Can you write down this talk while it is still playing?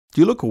Do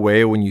you look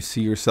away when you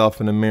see yourself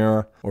in the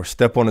mirror or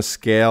step on a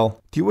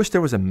scale? Do you wish there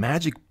was a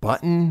magic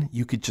button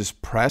you could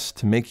just press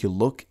to make you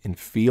look and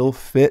feel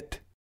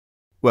fit?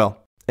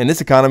 Well, in this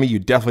economy, you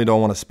definitely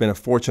don't want to spend a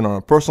fortune on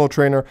a personal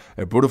trainer,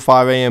 a brutal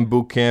 5 a.m.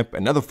 boot camp,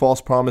 another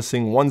false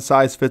promising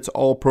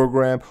one-size-fits-all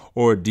program,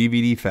 or a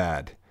DVD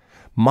fad.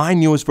 My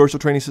newest virtual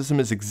training system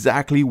is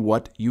exactly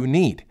what you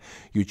need.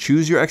 You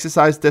choose your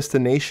exercise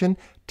destination,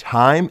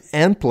 time,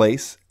 and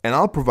place, and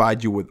I'll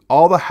provide you with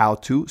all the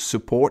how-to,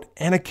 support,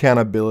 and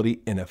accountability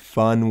in a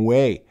fun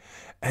way,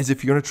 as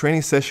if you're in a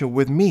training session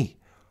with me,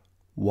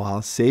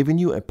 while saving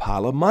you a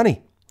pile of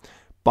money.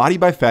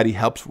 bodybyfadi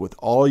helps with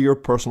all your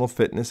personal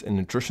fitness and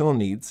nutritional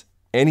needs,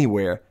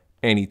 anywhere,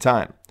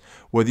 anytime.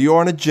 Whether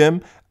you're in a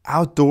gym,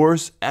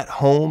 outdoors, at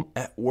home,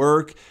 at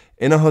work,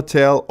 in a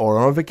hotel, or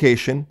on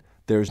vacation,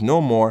 there's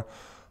no more,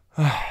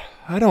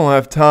 I don't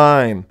have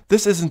time,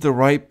 this isn't the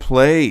right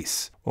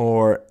place,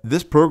 or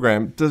this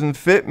program doesn't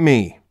fit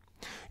me.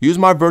 Use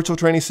my virtual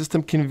training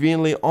system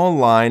conveniently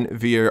online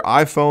via your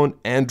iPhone,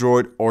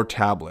 Android, or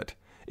tablet.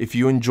 If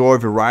you enjoy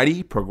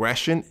variety,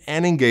 progression,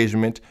 and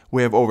engagement,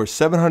 we have over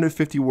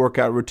 750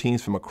 workout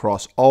routines from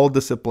across all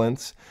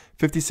disciplines,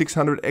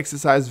 5,600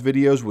 exercise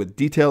videos with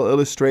detailed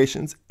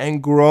illustrations,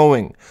 and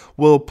growing.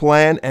 We'll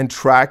plan and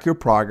track your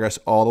progress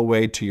all the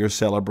way to your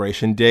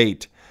celebration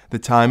date. The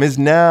time is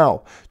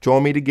now.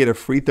 Join me to get a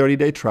free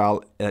 30-day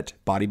trial at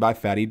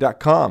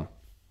bodybyfadi.com.